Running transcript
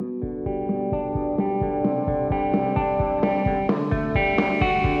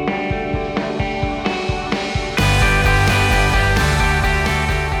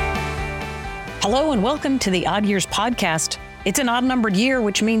Hello and welcome to the Odd Years podcast. It's an odd-numbered year,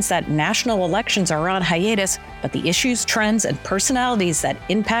 which means that national elections are on hiatus, but the issues, trends, and personalities that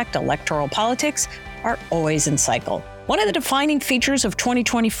impact electoral politics are always in cycle. One of the defining features of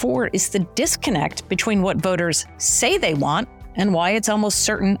 2024 is the disconnect between what voters say they want and why it's almost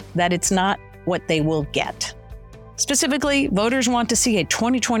certain that it's not what they will get. Specifically, voters want to see a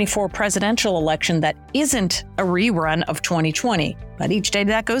 2024 presidential election that isn't a rerun of 2020. But each day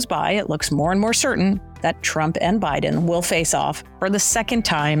that goes by, it looks more and more certain that Trump and Biden will face off for the second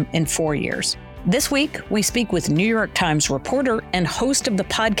time in 4 years. This week, we speak with New York Times reporter and host of the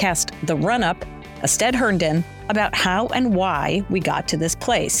podcast The Run-Up, Astead Herndon, about how and why we got to this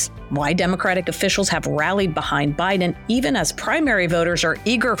place, why Democratic officials have rallied behind Biden even as primary voters are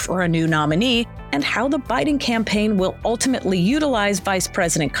eager for a new nominee, and how the Biden campaign will ultimately utilize Vice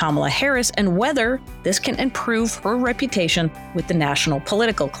President Kamala Harris and whether this can improve her reputation with the national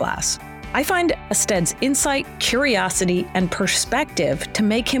political class. I find Astead's insight, curiosity, and perspective to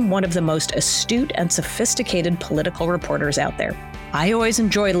make him one of the most astute and sophisticated political reporters out there. I always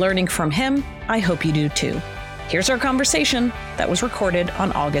enjoy learning from him. I hope you do too. Here's our conversation that was recorded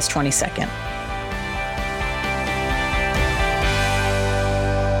on August 22nd.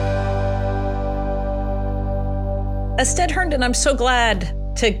 Astead Herndon, I'm so glad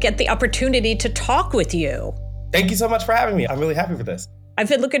to get the opportunity to talk with you. Thank you so much for having me. I'm really happy for this. I've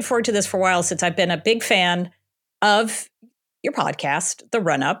been looking forward to this for a while since I've been a big fan of your podcast, The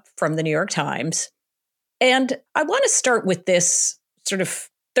Run-Up from the New York Times. And I want to start with this sort of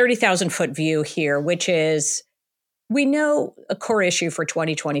 30,000-foot view here, which is we know a core issue for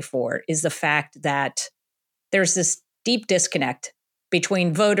 2024 is the fact that there's this deep disconnect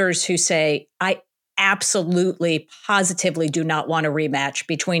between voters who say, I absolutely, positively do not want a rematch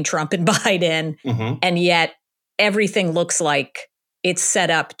between Trump and Biden, and yet everything looks like it's set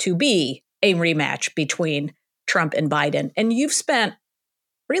up to be a rematch between Trump and Biden. And you've spent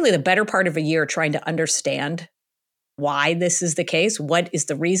really the better part of a year trying to understand why this is the case. What is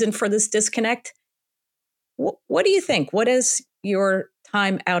the reason for this disconnect? What do you think? What is your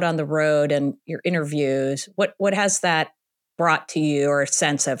time out on the road and your interviews? What has that brought to you, or a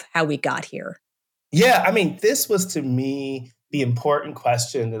sense of how we got here? Yeah, I mean, this was to me the important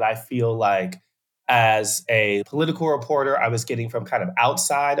question that I feel like as a political reporter, I was getting from kind of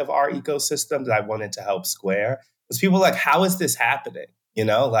outside of our ecosystem that I wanted to help square. Because people were like, how is this happening? You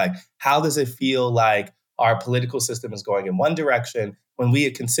know, like, how does it feel like our political system is going in one direction when we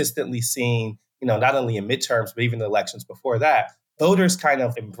had consistently seen, you know, not only in midterms, but even the elections before that, voters kind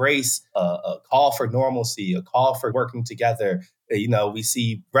of embrace a call for normalcy, a call for working together. You know, we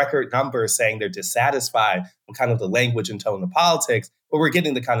see record numbers saying they're dissatisfied with kind of the language and tone of politics, but we're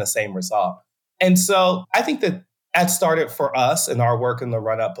getting the kind of same result. And so I think that started for us in our work in the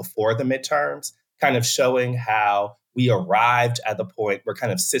run-up before the midterms, kind of showing how we arrived at the point where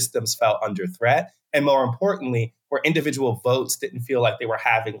kind of systems felt under threat. And more importantly, where individual votes didn't feel like they were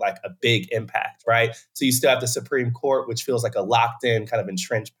having like a big impact, right? So you still have the Supreme Court, which feels like a locked in kind of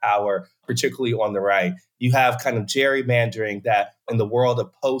entrenched power, particularly on the right. You have kind of gerrymandering that in the world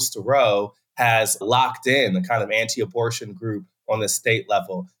of post-Roe has locked in a kind of anti-abortion group on the state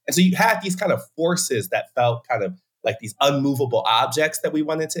level. And so you had these kind of forces that felt kind of like these unmovable objects that we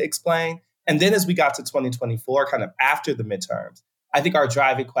wanted to explain. And then as we got to 2024, kind of after the midterms, I think our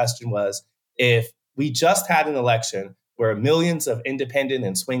driving question was, if we just had an election where millions of independent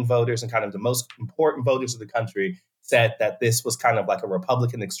and swing voters and kind of the most important voters of the country said that this was kind of like a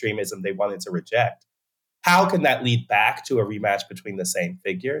Republican extremism they wanted to reject, how can that lead back to a rematch between the same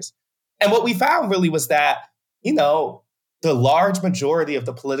figures? And what we found really was that, you know, the large majority of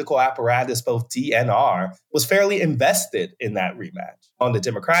the political apparatus, both D and R, was fairly invested in that rematch. On the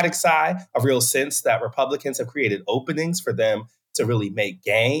Democratic side, a real sense that Republicans have created openings for them to really make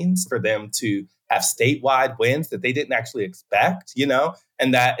gains, for them to have statewide wins that they didn't actually expect, you know,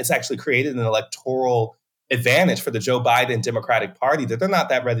 and that it's actually created an electoral advantage for the Joe Biden Democratic Party that they're not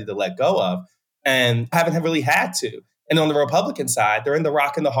that ready to let go of and haven't really had to. And on the Republican side, they're in the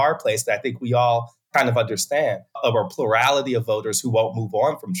rock and the hard place that I think we all kind of understand, of a plurality of voters who won't move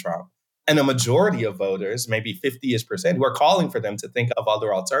on from Trump, and a majority of voters, maybe 50-ish%, who are calling for them to think of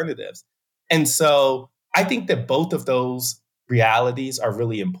other alternatives. And so I think that both of those realities are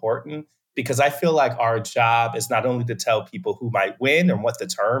really important, because I feel like our job is not only to tell people who might win and what the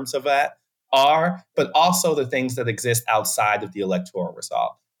terms of that are, but also the things that exist outside of the electoral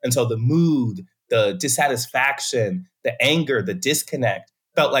result. And so the mood, the dissatisfaction, the anger, the disconnect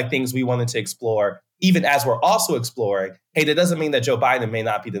felt like things we wanted to explore, even as we're also exploring, hey, that doesn't mean that Joe Biden may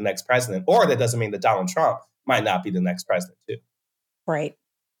not be the next president, or that doesn't mean that Donald Trump might not be the next president too. Right.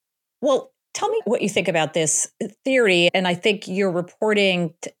 Well, Tell me what you think about this theory. And I think your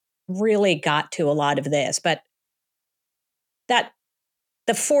reporting really got to a lot of this, but that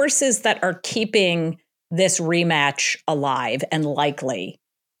the forces that are keeping this rematch alive and likely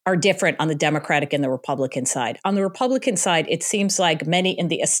are different on the Democratic and the Republican side. On the Republican side, it seems like many in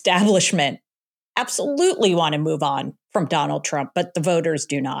the establishment absolutely want to move on from Donald Trump, but the voters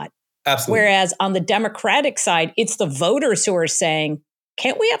do not. Absolutely. Whereas on the Democratic side, it's the voters who are saying,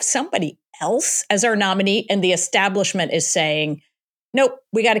 can't we have somebody else as our nominee? And the establishment is saying, nope,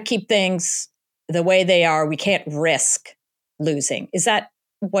 we got to keep things the way they are. We can't risk losing. Is that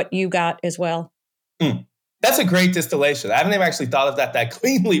what you got as well? That's a great distillation. I haven't even actually thought of that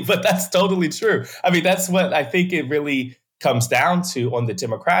cleanly, but that's totally true. I mean, that's what I think it really comes down to on the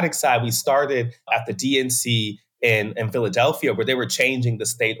Democratic side. We started at the DNC in Philadelphia, where they were changing the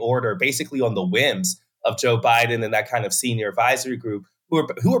state order basically on the whims of Joe Biden and that kind of senior advisory group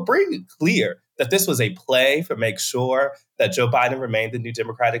who were pretty clear that this was a play to make sure that Joe Biden remained the new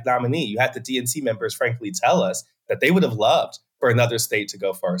Democratic nominee. You had the DNC members, frankly, tell us that they would have loved for another state to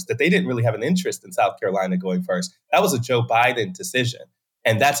go first, that they didn't really have an interest in South Carolina going first. That was a Joe Biden decision.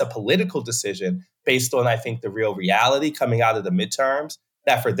 And that's a political decision based on, I think, the real reality coming out of the midterms,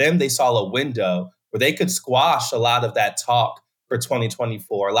 that for them, they saw a window where they could squash a lot of that talk for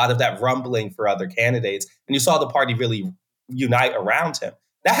 2024, a lot of that rumbling for other candidates. And you saw the party really unite around him.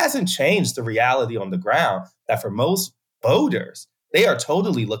 That hasn't changed the reality on the ground, that for most voters, they are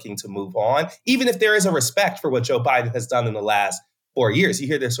totally looking to move on, even if there is a respect for what Joe Biden has done in the last 4 years. You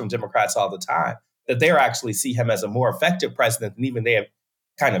hear this from Democrats all the time, that they actually see him as a more effective president than even they have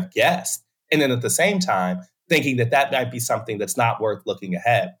kind of guessed. And then at the same time, thinking that that might be something that's not worth looking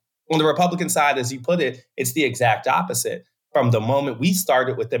ahead. On the Republican side, as you put it, it's the exact opposite. From the moment we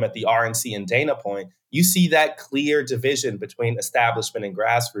started with them at the RNC and Dana Point, you see that clear division between establishment and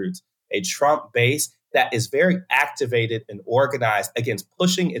grassroots, a Trump base that is very activated and organized against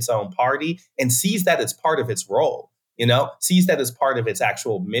pushing its own party and sees that as part of its role, sees that as part of its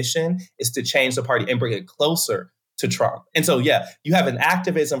actual mission is to change the party and bring it closer to Trump. And so, yeah, you have an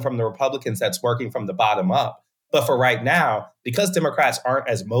activism from the Republicans that's working from the bottom up. But for right now, because Democrats aren't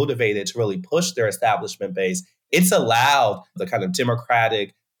as motivated to really push their establishment base, it's allowed the kind of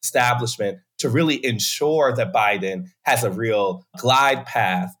Democratic establishment to really ensure that Biden has a real glide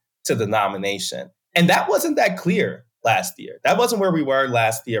path to the nomination. And that wasn't that clear last year. That wasn't where we were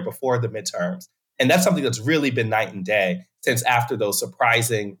last year before the midterms. And that's something that's really been night and day since after those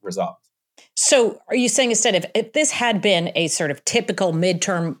surprising results. So are you saying instead if this had been a sort of typical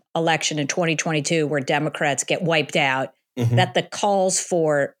midterm election in 2022 where Democrats get wiped out, that the calls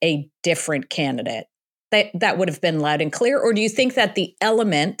for a different candidate, that would have been loud and clear? Or do you think that the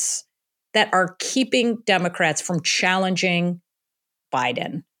elements that are keeping Democrats from challenging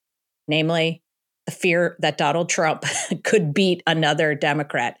Biden, namely the fear that Donald Trump could beat another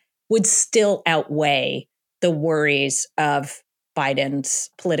Democrat, would still outweigh the worries of Biden's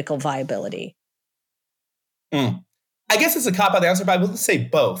political viability? I guess it's a cop-out answer, but I would say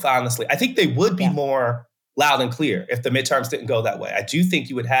both, honestly. I think they would be more loud and clear if the midterms didn't go that way. I do think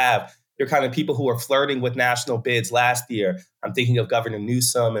you would have your kind of people who were flirting with national bids last year. I'm thinking of Governor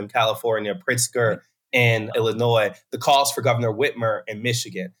Newsom in California, Pritzker in Illinois, the calls for Governor Whitmer in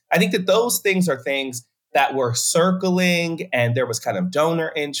Michigan. I think that those things are things that were circling and there was kind of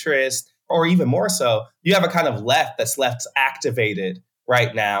donor interest, or even more so, you have a kind of left that's left activated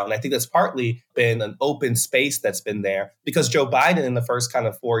right now. And I think that's partly been an open space that's been there because Joe Biden in the first kind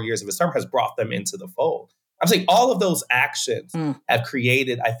of 4 years of his term has brought them into the fold. I'm saying all of those actions have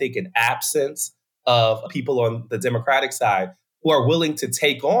created, I think, an absence of people on the Democratic side who are willing to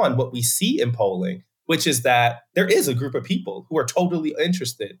take on what we see in polling, which is that there is a group of people who are totally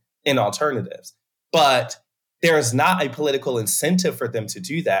interested in alternatives. But there is not a political incentive for them to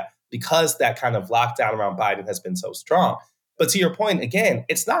do that because that kind of lockdown around Biden has been so strong. But to your point, again,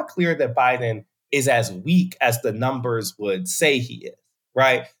 it's not clear that Biden is as weak as the numbers would say he is,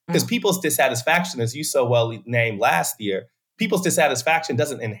 right? Because people's dissatisfaction, as you so well named last year, people's dissatisfaction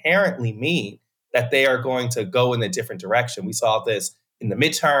doesn't inherently mean that they are going to go in a different direction. We saw this in the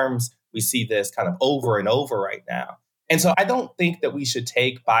midterms. We see this kind of over and over right now. And so I don't think that we should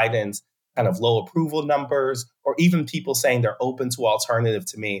take Biden's kind of low approval numbers or even people saying they're open to alternative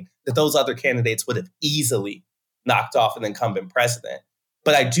to mean that those other candidates would have easily knocked off an incumbent president.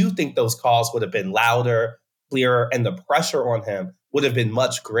 But I do think those calls would have been louder, clearer, and the pressure on him would have been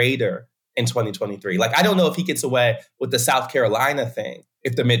much greater in 2023. Like, I don't know if he gets away with the South Carolina thing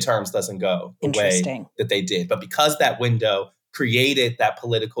if the midterms doesn't go the way that they did. But because that window created that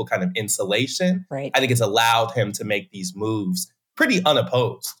political kind of insulation, I think it's allowed him to make these moves pretty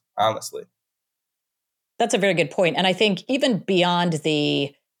unopposed, honestly. That's a very good point. And I think even beyond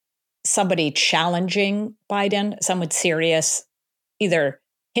the somebody challenging Biden, someone serious, either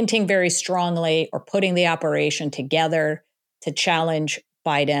hinting very strongly or putting the operation together to challenge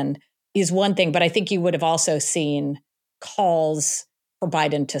Biden is one thing. But I think you would have also seen calls for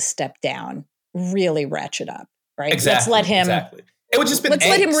Biden to step down, really ratchet up, right? Exactly. Let's let him. Exactly. It would just been let's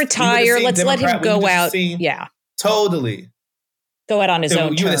let him retire. Let's let him go out. Yeah. Totally. Go out on his own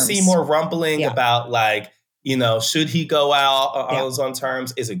terms. You would have seen more rumbling about like, should he go out on his own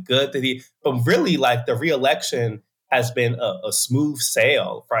terms? Is it good that he, but really like the reelection has been a smooth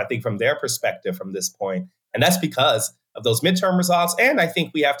sail I think from their perspective from this point. And that's because of those midterm results. And I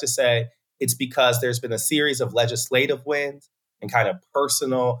think we have to say it's because there's been a series of legislative wins and kind of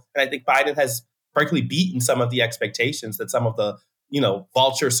personal. And I think Biden has frankly beaten some of the expectations that some of the,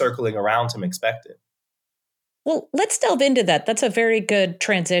 vultures circling around him expected. Well, let's delve into that. That's a very good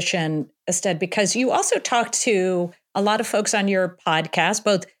transition, Astead, because you also talked to a lot of folks on your podcast,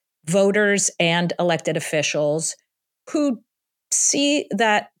 both voters and elected officials, who see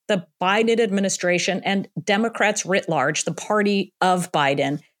that the Biden administration and Democrats writ large, the party of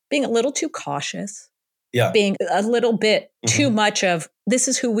Biden, being a little too cautious, being a little bit too much of this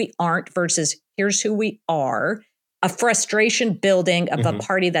is who we aren't versus here's who we are. A frustration building of a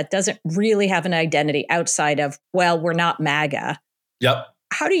party that doesn't really have an identity outside of, well, we're not MAGA. Yep.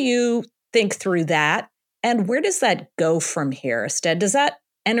 How do you think through that? And where does that go from here, Astead? Does that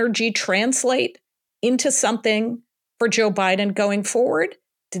energy translate into something for Joe Biden going forward?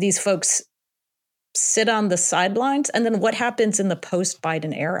 Do these folks sit on the sidelines? And then what happens in the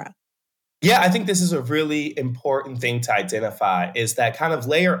post-Biden era? Yeah, I think this is a really important thing to identify is that kind of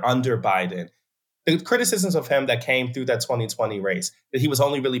layer under Biden. The criticisms of him that came through that 2020 race, that he was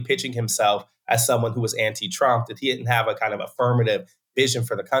only really pitching himself as someone who was anti-Trump, that he didn't have a kind of affirmative vision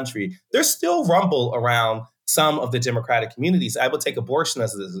for the country. There's still rumble around some of the Democratic communities. I would take abortion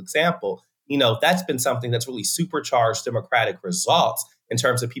as an example. That's been something that's really supercharged Democratic results in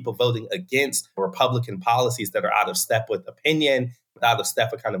terms of people voting against Republican policies that are out of step with opinion, out of step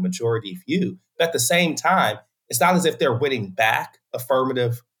with kind of majority view. But at the same time, it's not as if they're winning back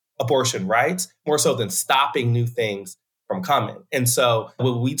affirmative abortion rights, more so than stopping new things from coming. And so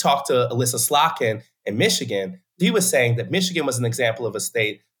when we talked to Alyssa Slotkin in Michigan, he was saying that Michigan was an example of a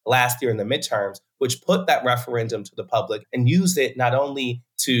state last year in the midterms, which put that referendum to the public and used it not only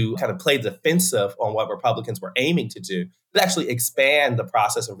to kind of play defensive on what Republicans were aiming to do, but actually expand the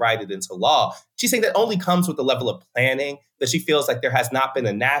process and write it into law. She's saying that only comes with the level of planning that she feels like there has not been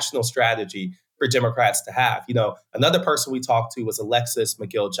a national strategy for Democrats to have. Another person we talked to was Alexis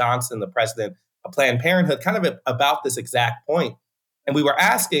McGill Johnson, the president of Planned Parenthood, kind of about this exact point. And we were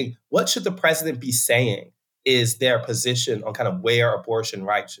asking, what should the president be saying is their position on kind of where abortion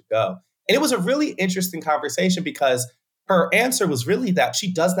rights should go? And it was a really interesting conversation because her answer was really that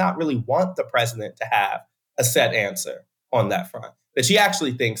she does not really want the president to have a set answer on that front, that she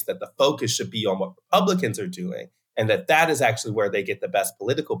actually thinks that the focus should be on what Republicans are doing and that is actually where they get the best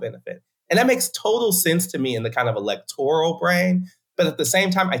political benefit. And that makes total sense to me in the kind of electoral brain. But at the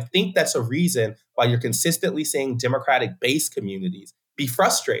same time, I think that's a reason why you're consistently seeing Democratic-based communities be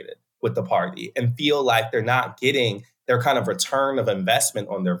frustrated with the party and feel like they're not getting their kind of return of investment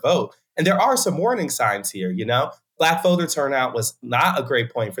on their vote. And there are some warning signs here, Black voter turnout was not a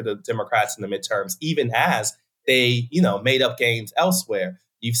great point for the Democrats in the midterms, even as they, made up gains elsewhere.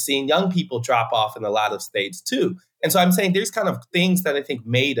 You've seen young people drop off in a lot of states too. And so I'm saying there's kind of things that I think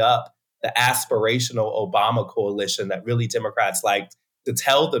made up the aspirational Obama coalition that really Democrats liked to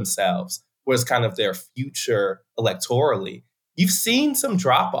tell themselves was kind of their future electorally. You've seen some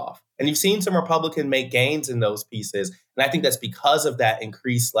drop off and you've seen some Republican make gains in those pieces. And I think that's because of that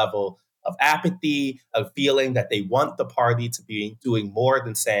increased level of apathy, of feeling that they want the party to be doing more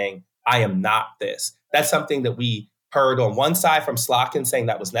than saying, I am not this. That's something that we heard on one side from Slotkin saying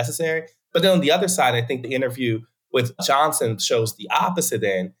that was necessary. But then on the other side, I think the interview with Johnson shows the opposite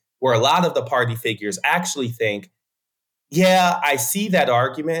end, where a lot of the party figures actually think, yeah, I see that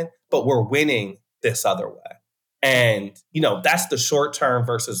argument, but we're winning this other way. And, that's the short term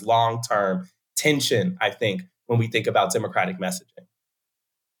versus long term tension, I think, when we think about Democratic messaging.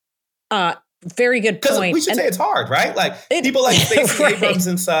 Very good point. Because we should say it's hard, right? Like people like Stacey Abrams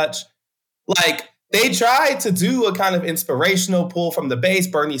and such, like they tried to do a kind of inspirational pull from the base.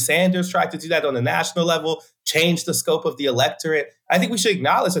 Bernie Sanders tried to do that on a national level, change the scope of the electorate. I think we should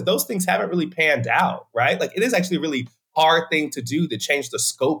acknowledge that those things haven't really panned out, right? Like it is actually a really hard thing to do to change the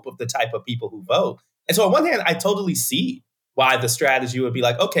scope of the type of people who vote. And so on one hand, I totally see why the strategy would be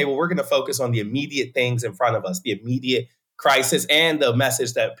like, okay, well, we're going to focus on the immediate things in front of us, the immediate crisis and the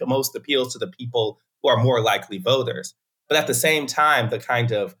message that most appeals to the people who are more likely voters. But at the same time, the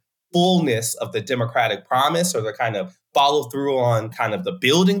kind of fullness of the Democratic promise or the kind of follow through on kind of the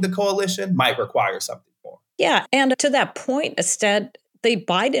building the coalition might require something more. Yeah. And to that point, Astead, the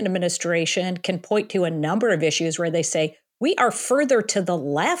Biden administration can point to a number of issues where they say, we are further to the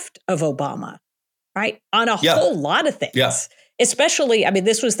left of Obama, right? On a whole lot of things, especially, I mean,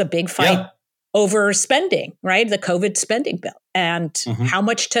 this was the big fight over spending, right? The COVID spending bill and how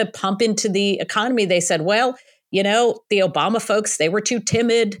much to pump into the economy. They said, well, you know, the Obama folks, they were too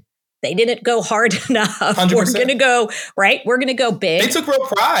timid. They didn't go hard enough. 100%. We're going to go, right? We're going to go big. They took real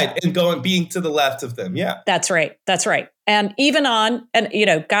pride in being to the left of them. Yeah. That's right. That's right. And even you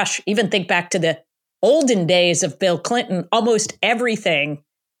know, gosh, even think back to the olden days of Bill Clinton, almost everything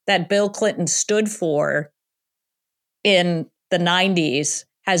that Bill Clinton stood for in the 90s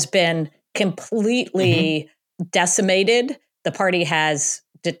has been completely decimated. The party has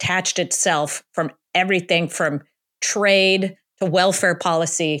detached itself from everything from trade to welfare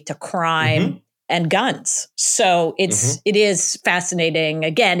policy to crime and guns. So it is fascinating.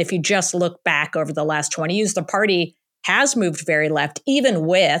 Again, if you just look back over the last 20 years, the party has moved very left, even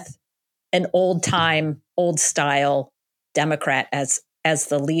with an old style Democrat as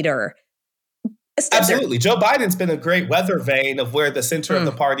the leader. Absolutely. Joe Biden's been a great weather vane of where the center of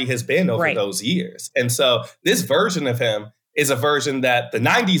the party has been over those years. And so this version of him is a version that the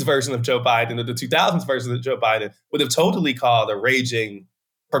 90s version of Joe Biden or the 2000s version of Joe Biden would have totally called a raging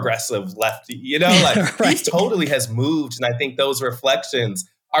progressive lefty. You know, like he totally has moved. And I think those reflections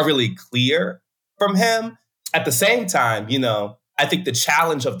are really clear from him. At the same time, you know, I think the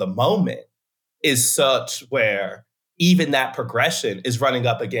challenge of the moment is such where even that progression is running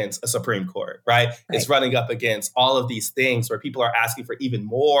up against a Supreme Court, right? It's running up against all of these things where people are asking for even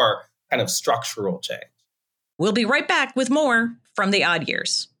more kind of structural change. We'll be right back with more from the Odd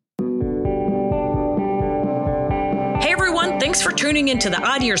Years. Hey everyone, thanks for tuning into the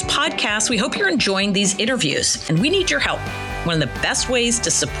Odd Years podcast. We hope you're enjoying these interviews, and we need your help. One of the best ways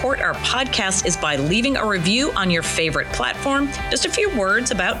to support our podcast is by leaving a review on your favorite platform. Just a few words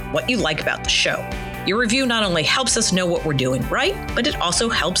about what you like about the show. Your review not only helps us know what we're doing right, but it also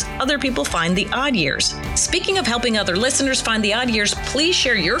helps other people find the Odd Years. Speaking of helping other listeners find the Odd Years, please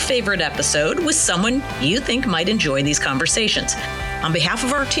share your favorite episode with someone you think might enjoy these conversations. On behalf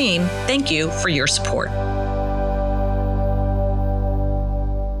of our team, thank you for your support.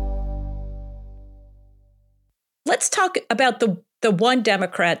 Let's talk about the one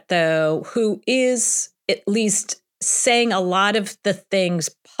Democrat, though, who is at least saying a lot of the things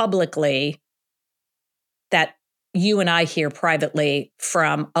publicly that you and I hear privately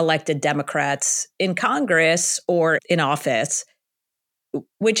from elected Democrats in Congress or in office,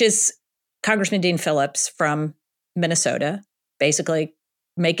 which is Congressman Dean Phillips from Minnesota, basically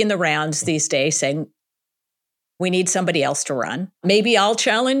making the rounds these days saying, we need somebody else to run. Maybe I'll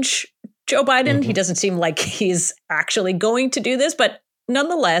challenge Joe Biden. He doesn't seem like he's actually going to do this, but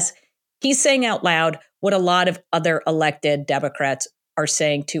nonetheless, he's saying out loud what a lot of other elected Democrats are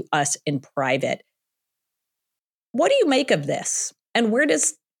saying to us in private. What do you make of this? And what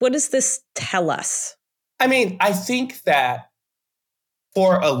does this tell us? I mean, I think that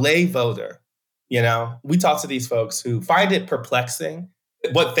for a lay voter, you know, we talk to these folks who find it perplexing.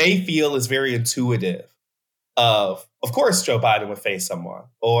 What they feel is very intuitive of course, Joe Biden would face someone,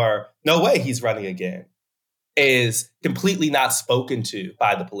 or no way he's running again, is completely not spoken to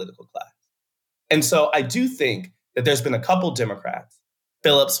by the political class. And so I do think that there's been a couple Democrats,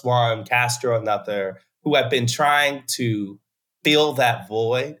 Phillips one, Castro another, who have been trying to fill that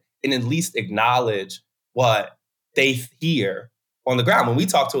void and at least acknowledge what they hear on the ground. When we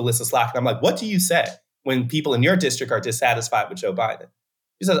talk to Alyssa Slack, I'm like, what do you say when people in your district are dissatisfied with Joe Biden?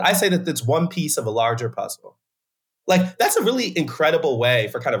 She says, I say that it's one piece of a larger puzzle. Like, that's a really incredible way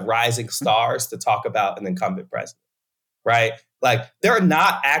for kind of rising stars to talk about an incumbent president, right? Like, they're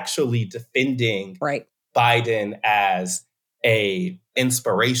not actually defending Biden as a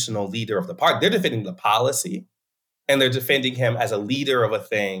inspirational leader of the party. They're defending the policy, and they're defending him as a leader of a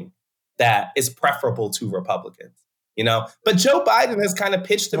thing that is preferable to Republicans, you know? But Joe Biden has kind of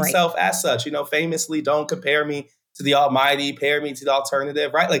pitched himself as such, you know, famously, don't compare me to the almighty, pair me to the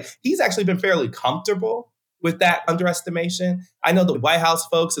alternative, right? Like, he's actually been fairly comfortable with that underestimation. I know the White House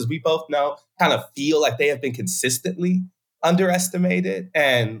folks, as we both know, kind of feel like they have been consistently underestimated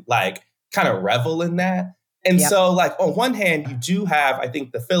and like kind of revel in that. And so like on one hand, you do have, I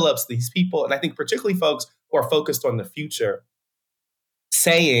think, the Phillips, these people, and I think particularly folks who are focused on the future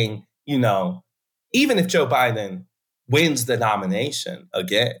saying, you know, even if Joe Biden wins the nomination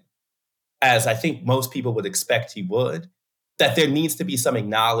again, as I think most people would expect he would, that there needs to be some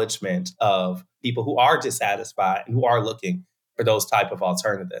acknowledgement of people who are dissatisfied and who are looking for those type of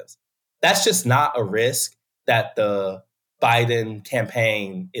alternatives. That's just not a risk that the Biden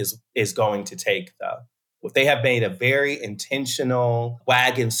campaign is going to take, though. They have made a very intentional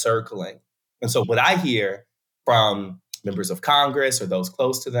wagon circling. And so what I hear from members of Congress or those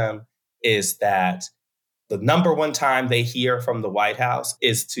close to them is that the number one time they hear from the White House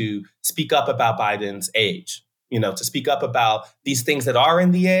is to speak up about Biden's age, to speak up about these things that are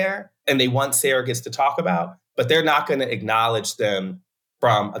in the air and they want surrogates to talk about, but they're not going to acknowledge them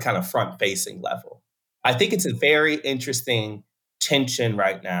from a kind of front-facing level. I think it's a very interesting tension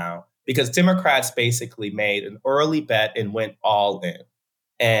right now because Democrats basically made an early bet and went all in.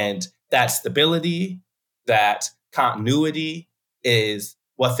 And that stability, that continuity is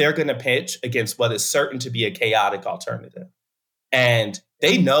what they're going to pitch against what is certain to be a chaotic alternative. And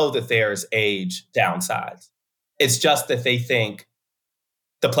they know that there's age downsides. It's just that they think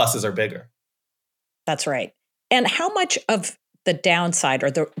the pluses are bigger. That's right. And how much of the downside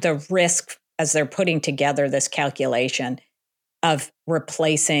or the risk as they're putting together this calculation of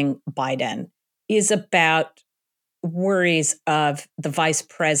replacing Biden is about worries of the vice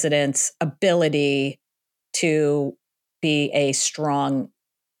president's ability to be a strong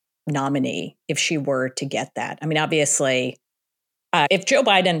nominee if she were to get that? I mean, obviously, if Joe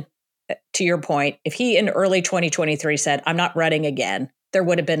Biden, to your point, if he in early 2023 said, I'm not running again, there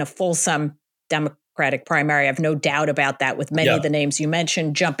would have been a fulsome Democratic primary. I have no doubt about that, with many of the names you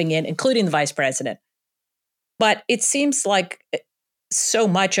mentioned jumping in, including the vice president. But it seems like so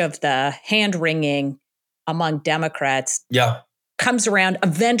much of the hand-wringing among Democrats comes around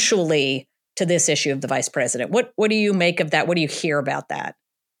eventually to this issue of the vice president. What do you make of that? What do you hear about that?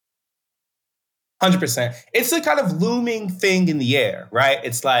 100%. It's a kind of looming thing in the air, right?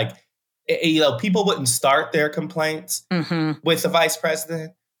 It's like, people wouldn't start their complaints with the vice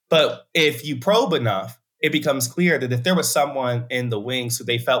president. But if you probe enough, it becomes clear that if there was someone in the wings who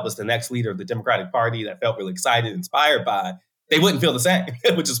they felt was the next leader of the Democratic Party that felt really excited, inspired by, they wouldn't feel the same.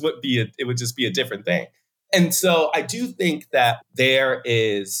 It would just be a different thing. And so I do think that there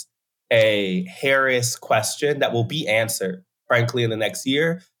is a Harris question that will be answered, frankly, in the next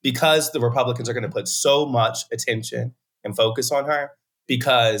year, because the Republicans are going to put so much attention and focus on her,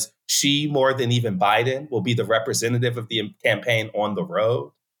 because she, more than even Biden, will be the representative of the campaign on the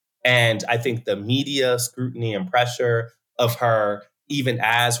road. And I think the media scrutiny and pressure of her, even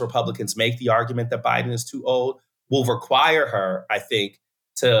as Republicans make the argument that Biden is too old, will require her, I think,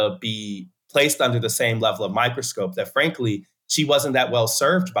 to be placed under the same level of microscope that, frankly, she wasn't that well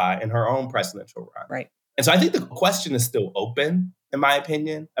served by in her own presidential run. Right. And so I think the question is still open, in my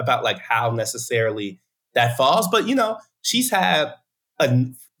opinion, about like how necessarily that falls. But, she's had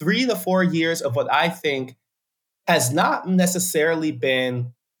 3 to 4 years of what I think has not necessarily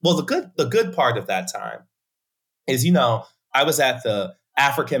been, well, the good part of that time is, I was at the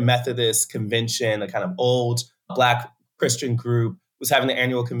African Methodist Convention, a kind of old Black Christian group, was having the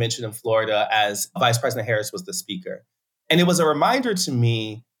annual convention in Florida as Vice President Harris was the speaker. And it was a reminder to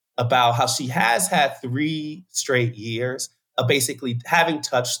me about how she has had 3 straight years of basically having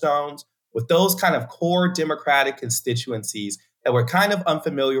touchstones with those kind of core Democratic constituencies that were kind of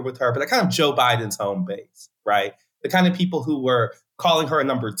unfamiliar with her, but they're kind of Joe Biden's home base, right? The kind of people who were calling her a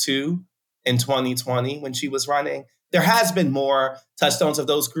number 2 in 2020 when she was running. There has been more touchstones of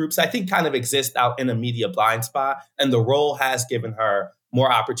those groups, I think, kind of exist out in a media blind spot, and the role has given her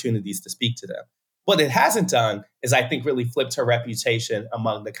more opportunities to speak to them. What it hasn't done is, I think, really flipped her reputation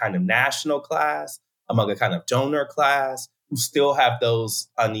among the kind of national class, among a kind of donor class, who still have those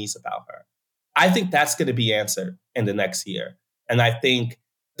unease about her. I think that's going to be answered in the next year. And I think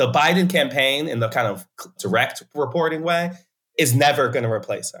the Biden campaign, in the kind of direct reporting way, is never going to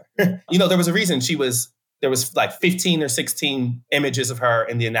replace her. There was a reason there was like 15 or 16 images of her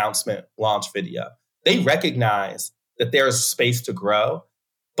in the announcement launch video. They recognize that there is space to grow.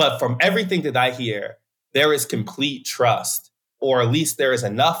 But from everything that I hear, there is complete trust, or at least there is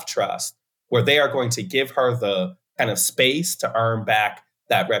enough trust where they are going to give her the kind of space to earn back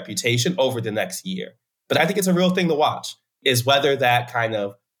that reputation over the next year. But I think it's a real thing to watch, is whether that kind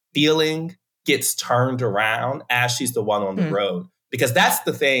of feeling gets turned around as she's the one on the road. Because that's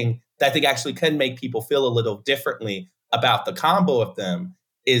the thing that I think actually can make people feel a little differently about the combo of them,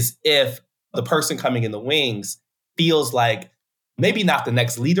 is if the person coming in the wings feels like maybe not the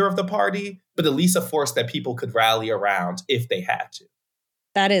next leader of the party, but at least a force that people could rally around if they had to.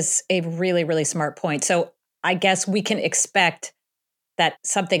 That is a really, really smart point. So I guess we can expect that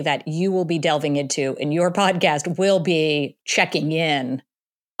something that you will be delving into in your podcast will be checking in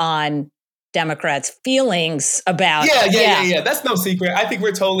on Democrats' feelings about. Yeah. That's no secret. I think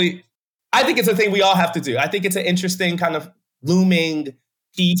it's a thing we all have to do. I think it's an interesting kind of looming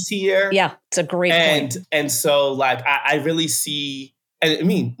piece here. Yeah, it's a great point. And so like, I really see, and I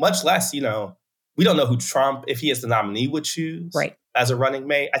mean, much less, we don't know who Trump, if he is the nominee, would choose as a running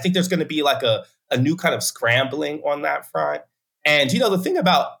mate. I think there's going to be like a new kind of scrambling on that front. And, the thing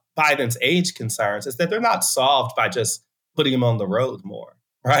about Biden's age concerns is that they're not solved by just putting him on the road more,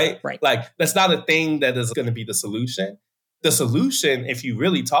 right? Like, that's not a thing that is going to be the solution. The solution, if you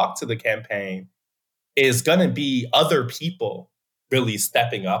really talk to the campaign, is going to be other people really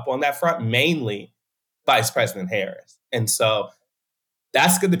stepping up on that front, mainly Vice President Harris. And so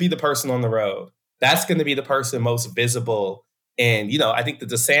that's going to be the person on the road. That's going to be the person most visible. And, I think the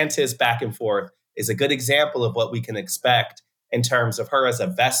DeSantis back and forth is a good example of what we can expect in terms of her as a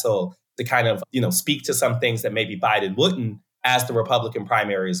vessel to kind of, speak to some things that maybe Biden wouldn't as the Republican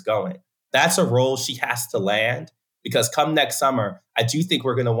primary is going. That's a role she has to land, because come next summer, I do think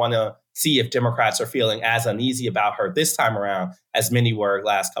we're going to want to see if Democrats are feeling as uneasy about her this time around as many were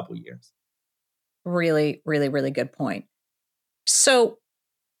last couple of years. Really, really, really good point. So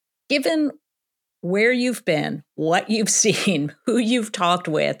given where you've been, what you've seen, who you've talked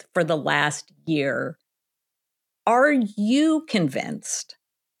with for the last year, are you convinced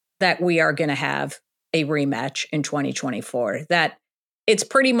that we are going to have a rematch in 2024? That it's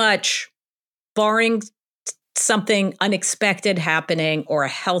pretty much, barring something unexpected happening or a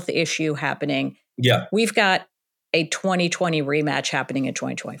health issue happening, we've got a 2020 rematch happening in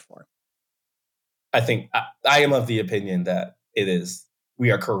 2024? I think I am of the opinion that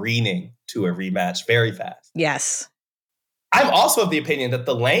we are careening to a rematch very fast. Yes. I'm also of the opinion that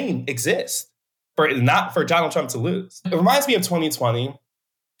the lane exists not for Donald Trump to lose. It reminds me of 2020,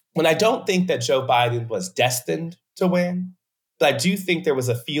 when I don't think that Joe Biden was destined to win, but I do think there was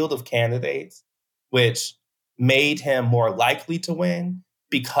a field of candidates which made him more likely to win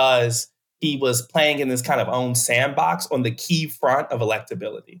because he was playing in this kind of own sandbox on the key front of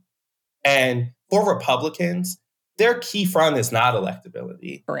electability. And for Republicans, their key front is not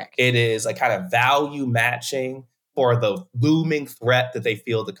electability. Correct. It is a kind of value matching for the looming threat that they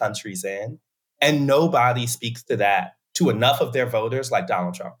feel the country's in. And nobody speaks to that to enough of their voters like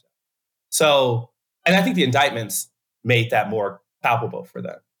Donald Trump. So, and I think the indictments made that more palpable for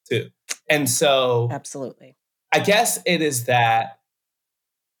them too. And so, absolutely, I guess it is that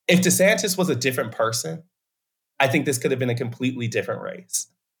if DeSantis was a different person, I think this could have been a completely different race.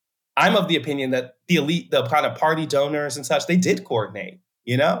 I'm of the opinion that the elite, the kind of party donors and such, they did coordinate,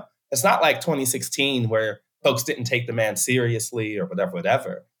 It's not like 2016 where folks didn't take the man seriously or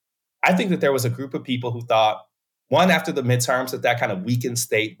whatever. I think that there was a group of people who thought, one, after the midterms, that kind of weakened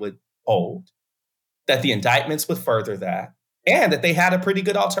state would hold, that the indictments would further that, and that they had a pretty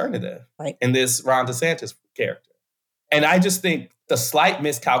good alternative in this Ron DeSantis character. And I just think the slight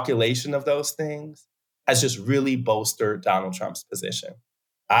miscalculation of those things has just really bolstered Donald Trump's position.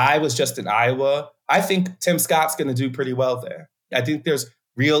 I was just in Iowa. I think Tim Scott's going to do pretty well there. I think there's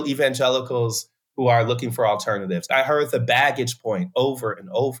real evangelicals who are looking for alternatives. I heard the baggage point over and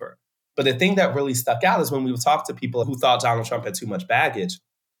over. But the thing that really stuck out is when we would talk to people who thought Donald Trump had too much baggage,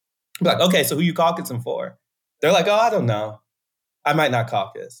 be like, okay, so who you caucusing for? They're like, oh, I don't know. I might not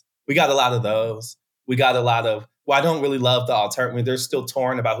caucus. We got a lot of those. We got a lot of, well, I don't really love the alternative. They're still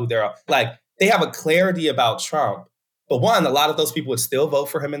torn about who they're, like, they have a clarity about Trump. But one, a lot of those people would still vote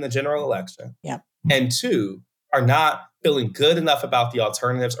for him in the general election. Yeah. And two, are not feeling good enough about the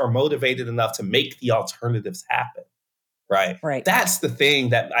alternatives or motivated enough to make the alternatives happen. Right. That's the thing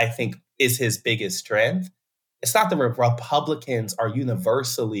that I think is his biggest strength. It's not that Republicans are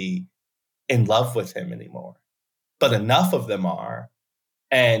universally in love with him anymore, but enough of them are.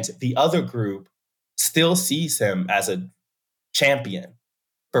 And the other group still sees him as a champion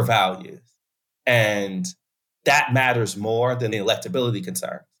for values. And that matters more than the electability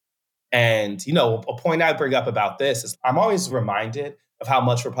concerns. And, a point I bring up about this is I'm always reminded of how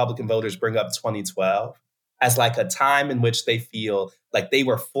much Republican voters bring up 2012 as like a time in which they feel like they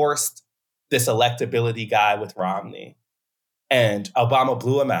were forced this electability guy with Romney, and Obama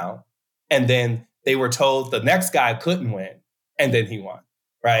blew him out. And then they were told the next guy couldn't win, and then he won,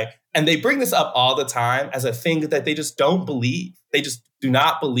 right? And they bring this up all the time as a thing that they just don't believe. They just do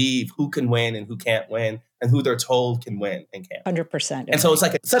not believe who can win and who can't win and who they're told can win and can't. 100%. And so it's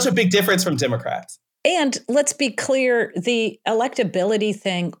like such a big difference from Democrats. And let's be clear, the electability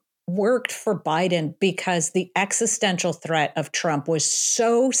thing worked for Biden because the existential threat of Trump was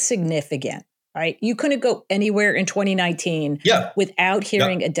so significant, right? You couldn't go anywhere in 2019 without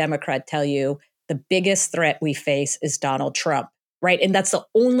hearing a Democrat tell you the biggest threat we face is Donald Trump. right? And that's the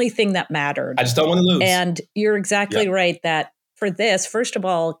only thing that mattered. I just don't want to lose. And you're exactly right that for this, first of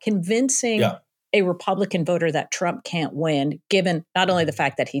all, convincing a Republican voter that Trump can't win, given not only the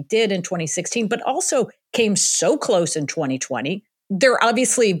fact that he did in 2016, but also came so close in 2020. There are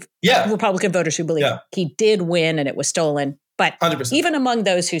obviously Republican voters who believe he did win and it was stolen. But 100%. Even among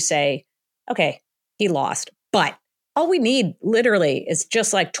those who say, okay, he lost, but all we need literally is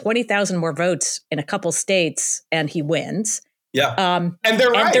just like 20,000 more votes in a couple states and he wins. Yeah. And they're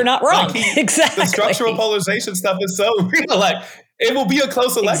right. And they're not wrong. Exactly. The structural polarization stuff is so real. Like, it will be a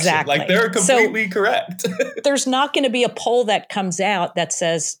close election. Exactly. Like, they're completely correct. There's not going to be a poll that comes out that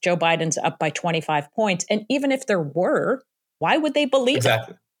says Joe Biden's up by 25 points. And even if there were, why would they believe it?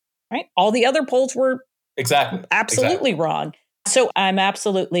 Right? All the other polls were absolutely wrong. So I'm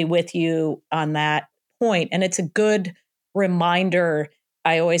absolutely with you on that point. And it's a good reminder.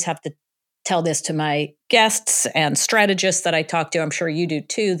 I always have to tell this to my guests and strategists that I talk to. I'm sure you do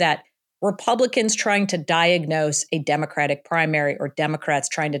too, that Republicans trying to diagnose a Democratic primary or Democrats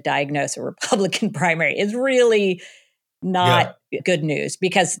trying to diagnose a Republican primary is really not good news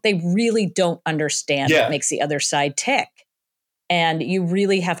because they really don't understand what makes the other side tick. And you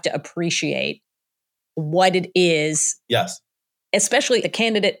really have to appreciate what it is. Yes. Especially the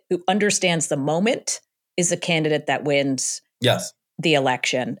candidate who understands the moment is the candidate that wins the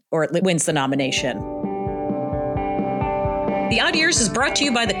election or wins the nomination. The Odd Years is brought to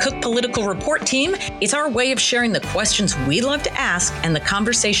you by the Cook Political Report team. It's our way of sharing the questions we love to ask and the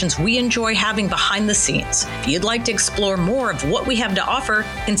conversations we enjoy having behind the scenes. If you'd like to explore more of what we have to offer,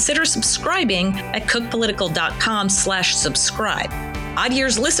 consider subscribing at cookpolitical.com/subscribe. Odd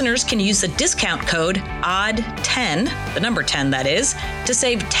Years listeners can use the discount code ODD10, the number 10 that is, to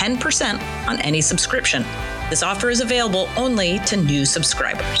save 10% on any subscription. This offer is available only to new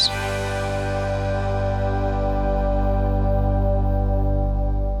subscribers.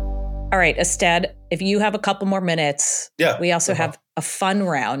 All right, Astead, if you have a couple more minutes, we also have a fun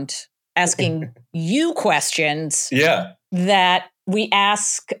round asking you questions that we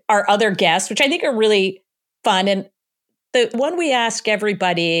ask our other guests, which I think are really fun. And the one we ask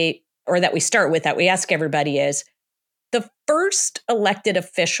everybody, or that we start with, that we ask everybody is the first elected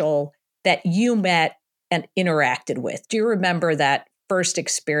official that you met and interacted with. Do you remember that first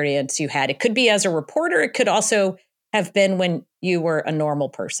experience you had? It could be as a reporter. It could also have been when you were a normal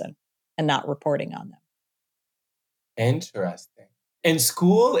person and not reporting on them. Interesting. In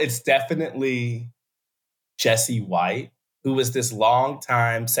school, it's definitely Jesse White, who was this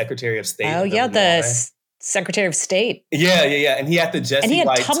longtime Secretary of State. Oh, yeah, the Secretary of State. Yeah. And he had the Jesse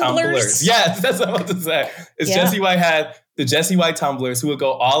White tumblers. Yes, that's what I was about to say. Jesse White had the Jesse White tumblers who would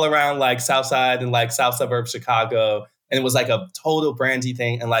go all around like South Side and like South suburb Chicago. And it was like a total brandy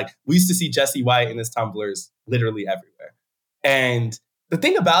thing. And like we used to see Jesse White in his tumblers literally everywhere. And the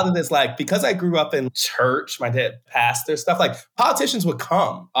thing about it is like, because I grew up in church, my dad pastor, stuff like politicians would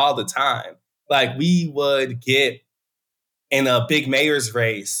come all the time. Like we would get in a big mayor's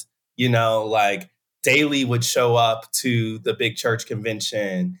race, you know, like Daley would show up to the big church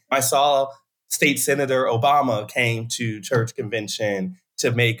convention. I saw State Senator Obama came to church convention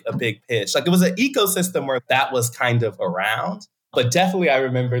to make a big pitch. Like it was an ecosystem where that was kind of around. But definitely I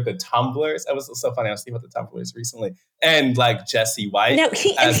remember the tumblers. It was so funny. I was thinking about the tumblers recently. And like Jesse White. Now,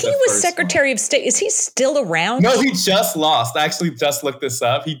 he was Secretary of State. Is he still around? No, he just lost. I actually just looked this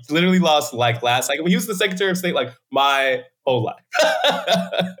up. He literally lost like last cycle. He was the Secretary of State like my whole life.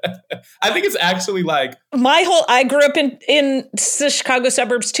 I think it's actually like I grew up in the Chicago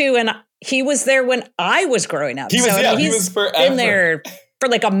suburbs too, and he was there when I was growing up. He was forever. Been there for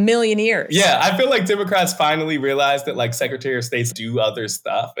like a million years. Yeah, I feel like Democrats finally realized that like Secretary of States do other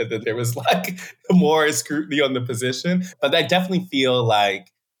stuff and that there was like more scrutiny on the position. But I definitely feel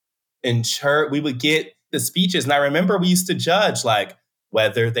like in church, we would get the speeches. And I remember we used to judge like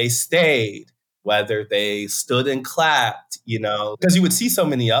whether they stayed, whether they stood and clapped, you know, because you would see so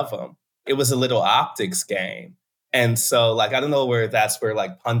many of them. It was a little optics game. And so like, I don't know that's where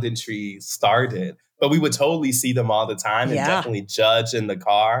like punditry started. But we would totally see them all the time and definitely judge in the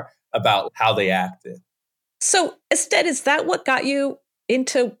car about how they acted. So, Astead, is that what got you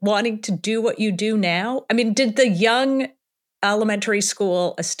into wanting to do what you do now? I mean, did the young elementary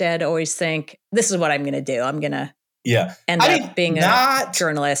school Astead always think, this is what I'm going to do? I'm going to end up being a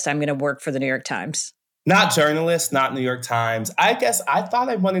journalist. I'm going to work for the New York Times. Not journalist, not New York Times. I guess I thought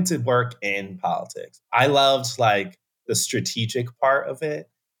I wanted to work in politics. I loved like the strategic part of it.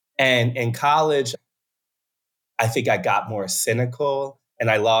 And in college, I think I got more cynical and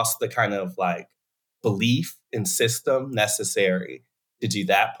I lost the kind of like belief in system necessary to do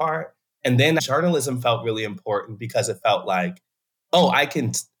that part. And then journalism felt really important because it felt like I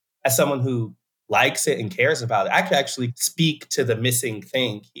can, as someone who likes it and cares about it, I could actually speak to the missing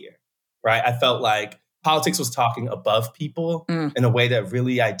thing here, right? I felt like politics was talking above people in a way that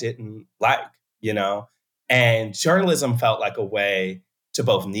really I didn't like, you know? And journalism felt like a way to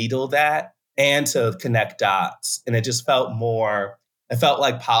both needle that and to connect dots. And it just felt it felt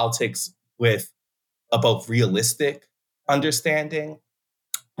like politics with a both realistic understanding.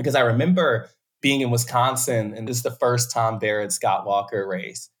 Because I remember being in Wisconsin, and this is the first Tom Barrett Scott Walker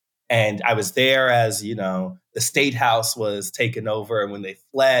race. And I was there as, the state house was taken over and when they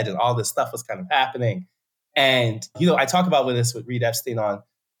fled and all this stuff was kind of happening. And, I talk about this with Reed Epstein on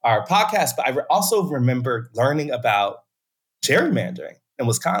our podcast, but I also remember learning about gerrymandering in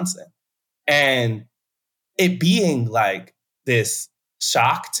Wisconsin and it being like this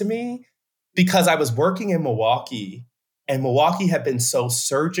shock to me because I was working in Milwaukee and Milwaukee had been so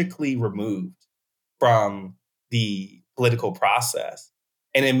surgically removed from the political process.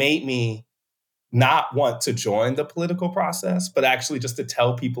 And it made me not want to join the political process, but actually just to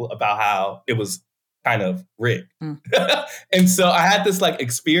tell people about how it was kind of rigged. And so I had this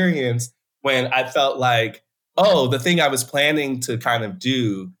experience when I felt like, the thing I was planning to kind of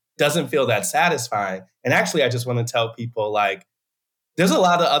do doesn't feel that satisfying. And actually, I just want to tell people there's a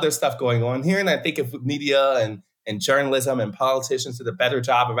lot of other stuff going on here. And I think if media and journalism and politicians did a better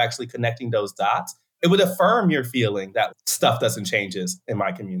job of actually connecting those dots, it would affirm your feeling that stuff doesn't change in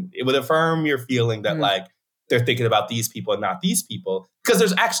my community. It would affirm your feeling that they're thinking about these people and not these people, because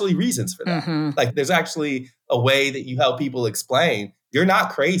there's actually reasons for that. There's actually a way that you help people explain you're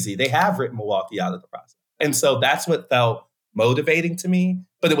not crazy. They have written Milwaukee out of the process. And so that's what felt motivating to me.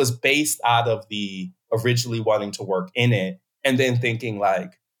 But it was based out of the originally wanting to work in it and then thinking I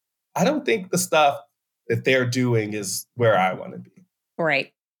don't think the stuff that they're doing is where I want to be.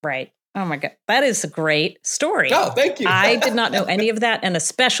 Right. Oh my God. That is a great story. Oh, thank you. I did not know any of that. And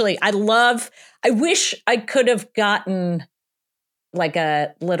especially, I wish I could have gotten a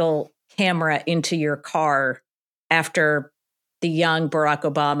little camera into your car after the young Barack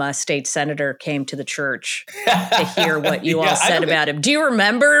Obama state senator came to the church to hear what you all said about him. Do you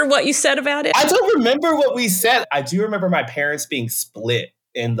remember what you said about it? I don't remember what we said. I do remember my parents being split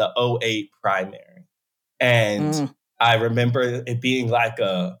in the 2008 primary. And I remember it being like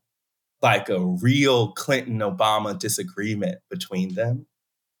a real Clinton-Obama disagreement between them.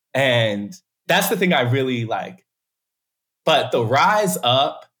 And that's the thing I really like. But the rise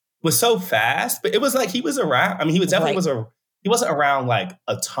up was so fast, but it was he was around. I mean, he was definitely he wasn't around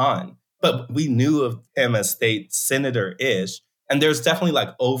a ton, but we knew of him as state senator-ish. And there's definitely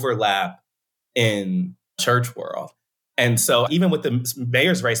overlap in church world. And so even with the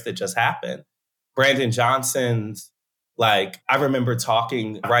mayor's race that just happened, Brandon Johnson's, I remember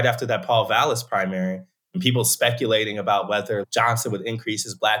talking right after that Paul Vallis primary and people speculating about whether Johnson would increase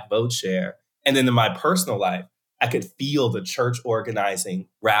his Black vote share. And then in my personal life, I could feel the church organizing,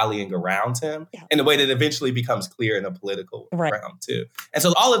 rallying around him in a way that eventually becomes clear in a political realm too. And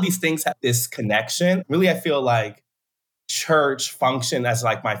so all of these things have this connection. Really, I feel like church functioned as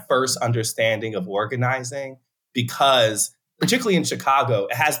my first understanding of organizing because particularly in Chicago,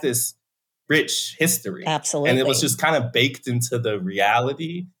 it has this rich history. Absolutely. And it was just kind of baked into the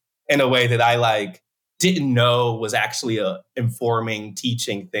reality in a way that I didn't know was actually a informing,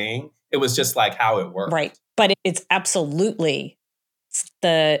 teaching thing. It was just how it worked. Right. But it's absolutely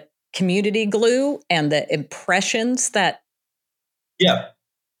the community glue and the impressions that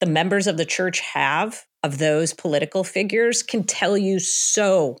the members of the church have of those political figures can tell you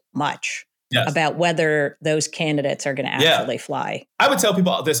so much about whether those candidates are going to actually fly. I would tell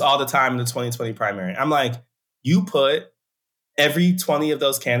people this all the time in the 2020 primary. I'm you put every 20 of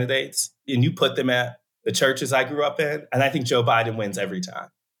those candidates and you put them at the churches I grew up in, and I think Joe Biden wins every time.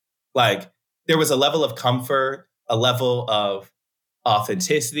 There was a level of comfort, a level of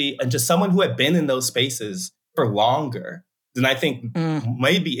authenticity, and just someone who had been in those spaces for longer than I think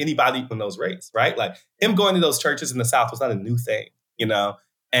maybe anybody in those races, right? Him going to those churches in the South was not a new thing,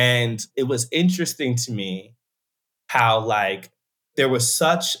 And it was interesting to me how there was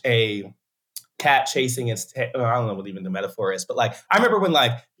such a cat chasing its tail. I don't know what even the metaphor is, but I remember when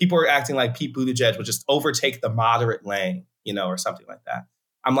people were acting like Pete Buttigieg would just overtake the moderate lane, or something like that.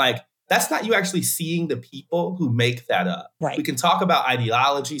 I'm that's not you actually seeing the people who make that up. Right. We can talk about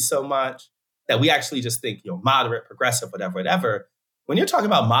ideology so much that we actually just think, moderate, progressive, whatever. When you're talking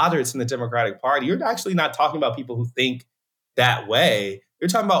about moderates in the Democratic Party, you're actually not talking about people who think that way. You're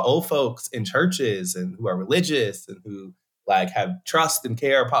talking about old folks in churches and who are religious and who have trust and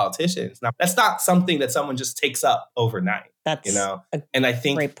care of politicians. Now, that's not something that someone just takes up overnight. That's and I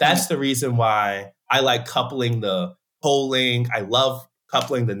think that's the reason why I like coupling the polling. I love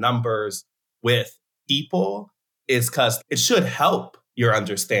coupling the numbers with people is because it should help your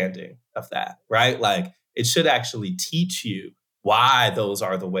understanding of that, right? Like it should actually teach you why those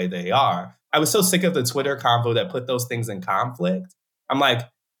are the way they are. I was so sick of the Twitter convo that put those things in conflict. I'm like,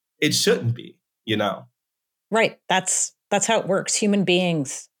 it shouldn't be, you know? Right. That's how it works. Human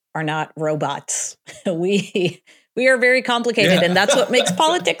beings are not robots. We are very complicated, and that's what makes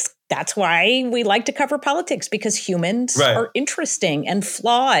politics. That's why we like to cover politics, because humans are interesting and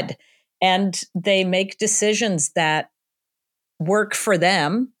flawed, and they make decisions that work for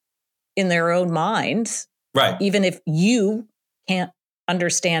them in their own minds. Right. Even if you can't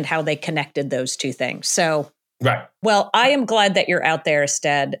understand how they connected those two things. So, right. Well, I am glad that you're out there,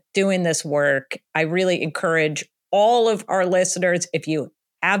 Astead, doing this work. I really encourage all of our listeners, if you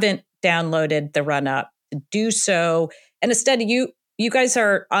haven't downloaded the Run Up, to do so. And Astead, you guys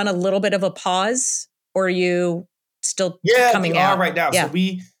are on a little bit of a pause, or are you still coming out? Yeah, we are right now.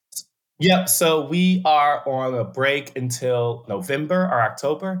 Yeah. So we are on a break until November or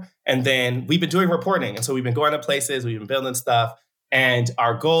October. And then we've been doing reporting. And so we've been going to places, we've been building stuff. And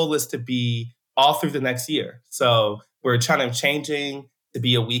our goal is to be all through the next year. So we're trying to changing to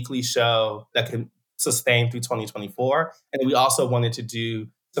be a weekly show that can sustain through 2024. And we also wanted to do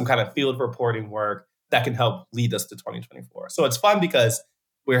some kind of field reporting work that can help lead us to 2024. So it's fun because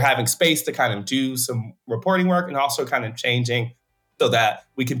we're having space to kind of do some reporting work and also kind of changing so that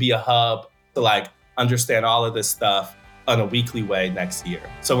we can be a hub to like understand all of this stuff in a weekly way next year.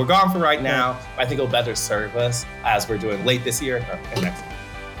 So we're gone for right now. I think it'll better serve us as we're doing late this year and next year.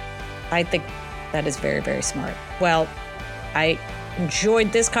 I think that is very, very smart. Well, I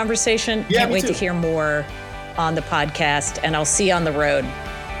enjoyed this conversation. Can't wait to hear more on the podcast, and I'll see you on the road.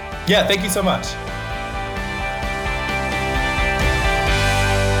 Yeah, thank you so much.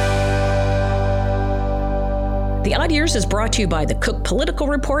 The Odd Years is brought to you by the Cook Political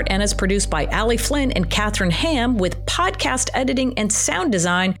Report and is produced by Allie Flynn and Catherine Ham, with podcast editing and sound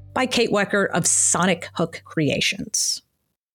design by Kate Wecker of Sonic Hook Creations.